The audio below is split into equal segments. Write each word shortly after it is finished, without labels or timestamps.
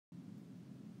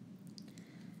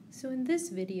So in this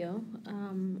video,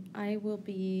 I will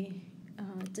be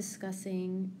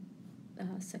discussing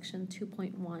section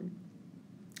 2.1.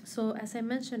 So as I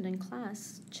mentioned in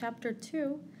class, chapter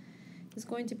 2 is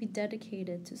going to be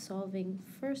dedicated to solving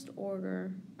first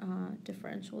order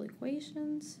differential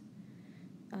equations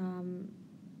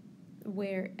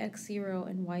where x0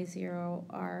 and y0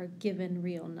 are given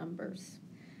real numbers.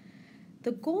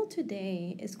 The goal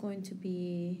today is going to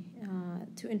be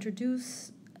to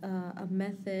introduce a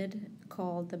method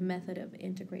called the method of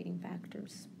integrating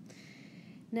factors.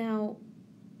 Now,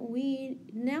 we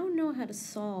now know how to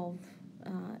solve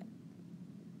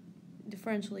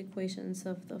differential equations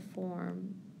of the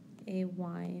form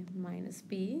ay minus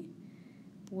b,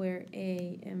 where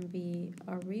a and b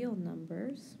are real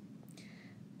numbers.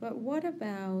 But what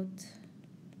about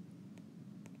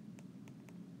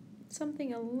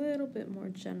something a little bit more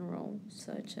general,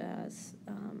 such as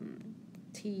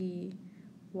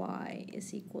y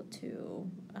is equal to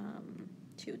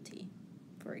 2t,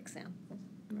 for example,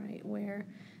 right, where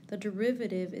the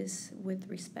derivative is with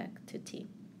respect to t.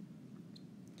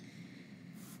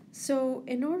 So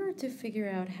in order to figure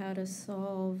out how to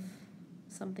solve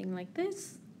something like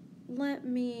this, let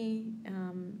me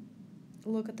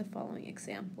look at the following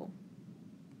example.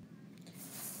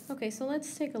 Okay, so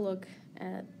let's take a look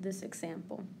at this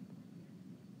example.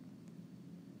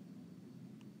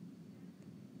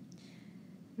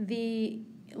 The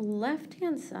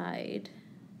left-hand side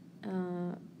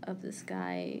of this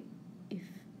guy,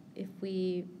 if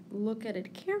we look at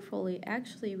it carefully,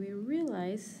 actually we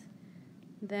realize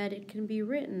that it can be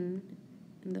written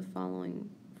in the following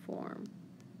form.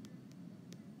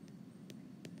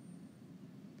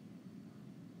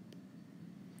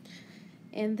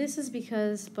 And this is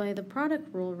because by the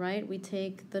product rule, right, we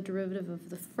take the derivative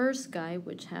of the first guy,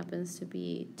 which happens to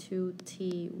be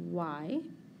 2ty,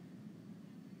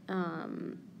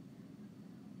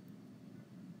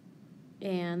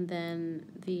 and then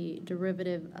the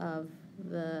derivative of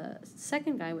the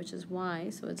second guy, which is y,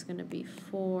 so it's going to be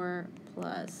 4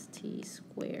 plus t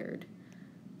squared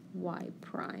y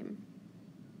prime,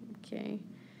 okay?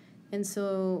 And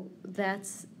so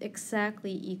that's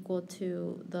exactly equal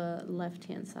to the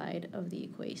left-hand side of the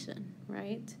equation,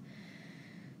 right?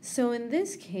 So in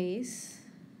this case,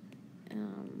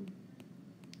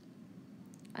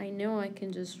 I know I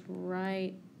can just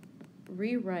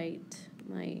rewrite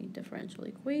my differential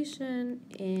equation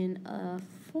in a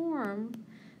form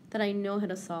that I know how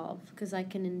to solve, because I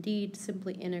can indeed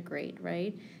simply integrate,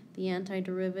 right? The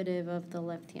antiderivative of the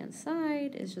left-hand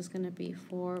side is just going to be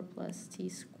 4 plus t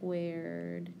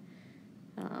squared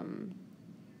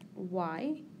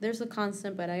y. There's a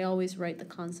constant, but I always write the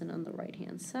constant on the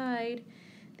right-hand side.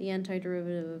 The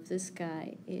antiderivative of this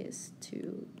guy is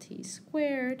 2t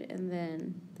squared, and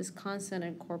then this constant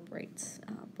incorporates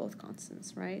both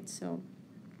constants, right? So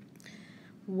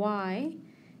y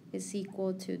is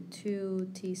equal to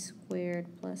 2t squared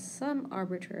plus some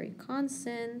arbitrary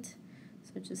constant.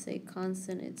 So just say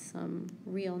constant, it's some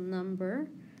real number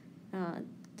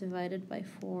divided by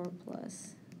 4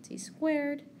 plus t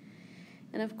squared.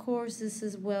 And of course, this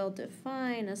is well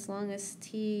defined as long as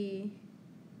t,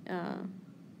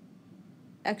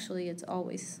 actually it's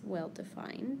always well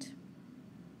defined,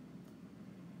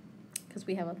 because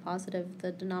we have a positive,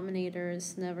 the denominator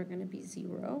is never going to be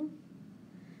 0,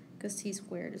 because t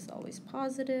squared is always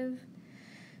positive.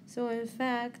 So in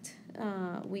fact,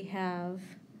 we have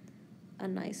a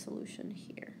nice solution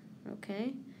here,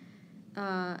 okay?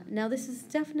 Now this is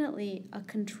definitely a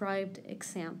contrived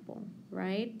example,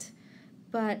 right?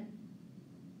 But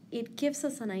it gives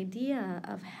us an idea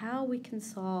of how we can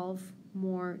solve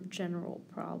more general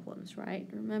problems, right?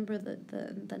 Remember that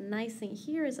the nice thing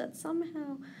here is that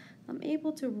somehow I'm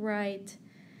able to write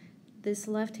this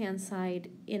left-hand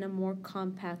side in a more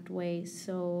compact way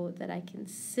so that I can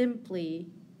simply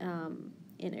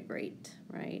integrate,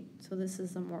 right? So this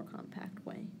is a more compact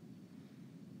way.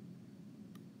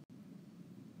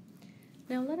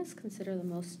 Now let us consider the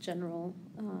most general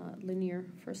linear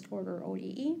first order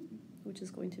ODE, which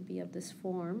is going to be of this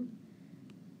form,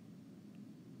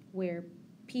 where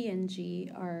p and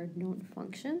g are known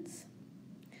functions.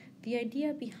 The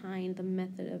idea behind the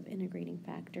method of integrating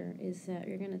factor is that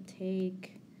you're going to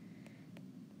take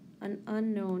an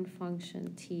unknown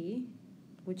function t,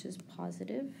 which is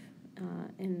positive,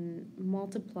 and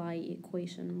multiply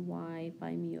equation y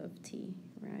by mu of t,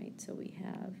 right? So we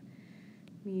have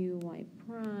mu y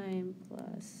prime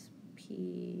plus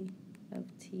p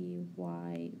of t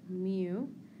y mu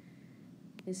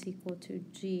is equal to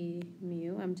g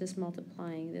mu. I'm just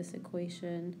multiplying this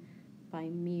equation by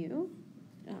mu,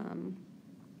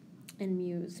 and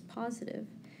mu is positive.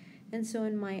 And so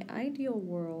in my ideal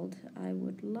world, I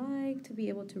would like to be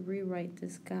able to rewrite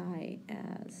this guy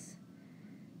as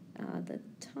the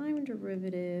time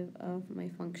derivative of my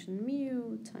function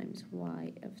mu times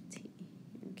y of t,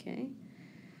 okay?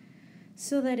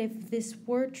 So that if this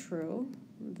were true,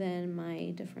 then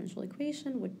my differential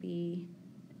equation would be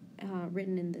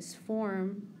written in this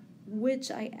form,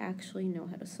 which I actually know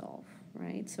how to solve,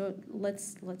 right? So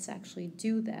let's actually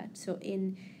do that. So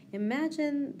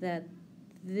imagine that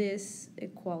this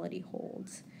equality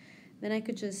holds. Then I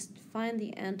could just find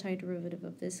the antiderivative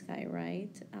of this guy,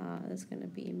 right? That's going to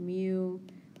be mu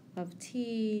of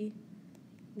t,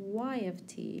 y of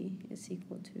t is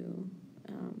equal to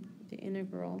the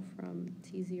integral from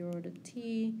t0 to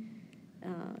t,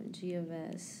 g of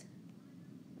s,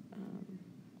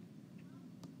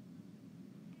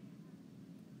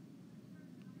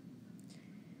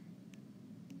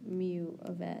 mu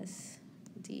of s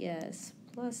ds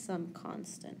plus some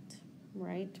constant,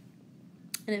 right?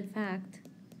 And in fact,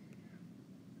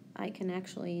 I can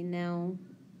actually now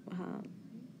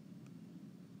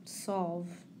solve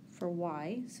for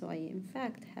y, so I in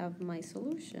fact have my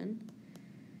solution,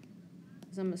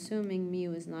 because I'm assuming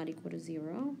mu is not equal to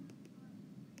 0.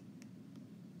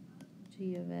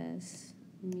 G of s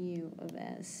mu of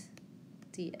s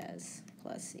ds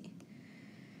plus c.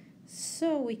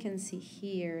 So we can see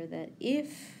here that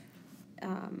if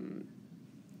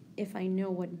I know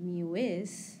what mu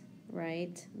is,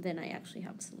 right, then I actually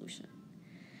have a solution.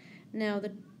 Now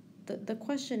the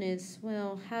question is,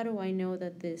 well, how do I know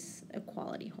that this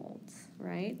equality holds,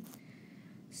 right?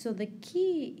 So the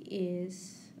key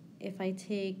is if I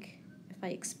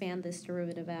expand this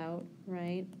derivative out,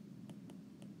 right,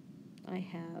 I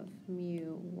have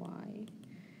mu y.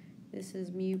 This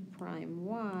is mu prime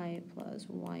y plus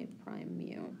y prime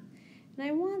mu. And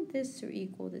I want this to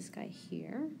equal this guy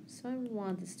here. So I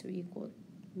want this to equal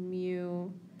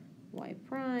mu y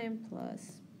prime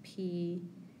plus p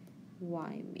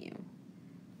y mu.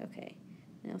 Okay,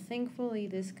 now thankfully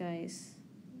these guys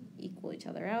equal each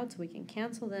other out, so we can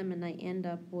cancel them, and I end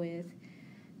up with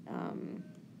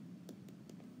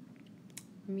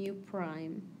mu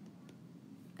prime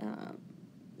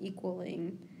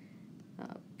equaling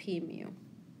p mu.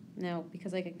 Now,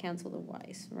 because I could cancel the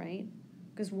y's, right?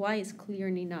 Because y is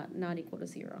clearly not equal to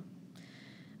 0.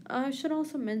 I should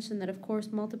also mention that, of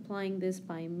course, multiplying this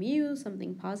by mu,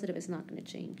 something positive, is not going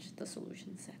to change the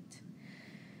solution set.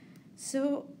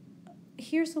 So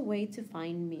here's a way to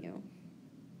find mu.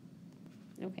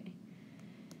 Okay.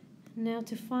 Now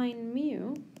to find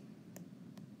mu,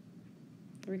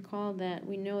 recall that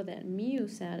we know that mu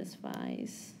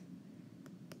satisfies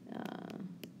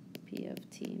p of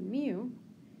t mu,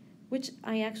 which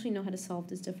I actually know how to solve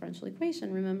this differential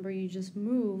equation. Remember, you just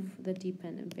move the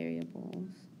dependent variables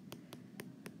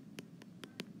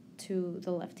to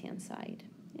the left-hand side.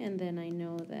 And then I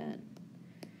know that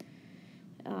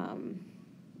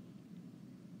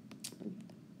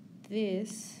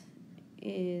this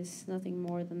is nothing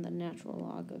more than the natural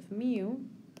log of mu,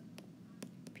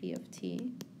 p of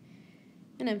t.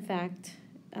 And in fact,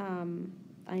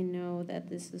 I know that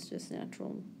this is just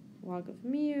natural log of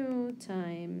mu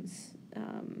times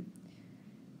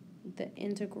the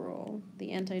integral,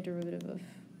 the antiderivative of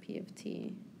p of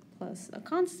t plus a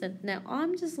constant. Now,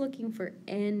 I'm just looking for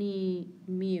any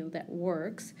mu that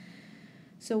works.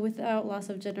 So without loss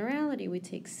of generality, we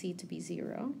take c to be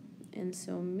 0. And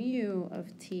so mu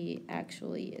of t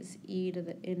actually is e to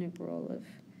the integral of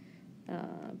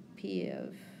p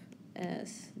of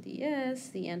s ds,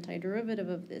 the antiderivative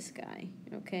of this guy,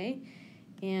 okay?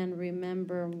 And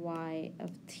remember, y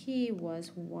of t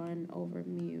was 1 over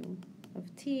mu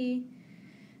of t.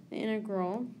 The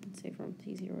integral, let's say from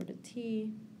t0 to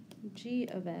t, g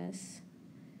of s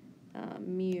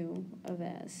mu of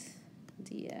s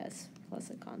ds plus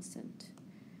a constant.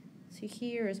 So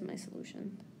here is my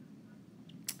solution.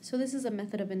 So this is a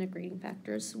method of integrating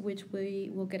factors, which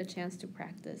we will get a chance to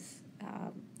practice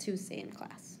Tuesday in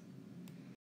class.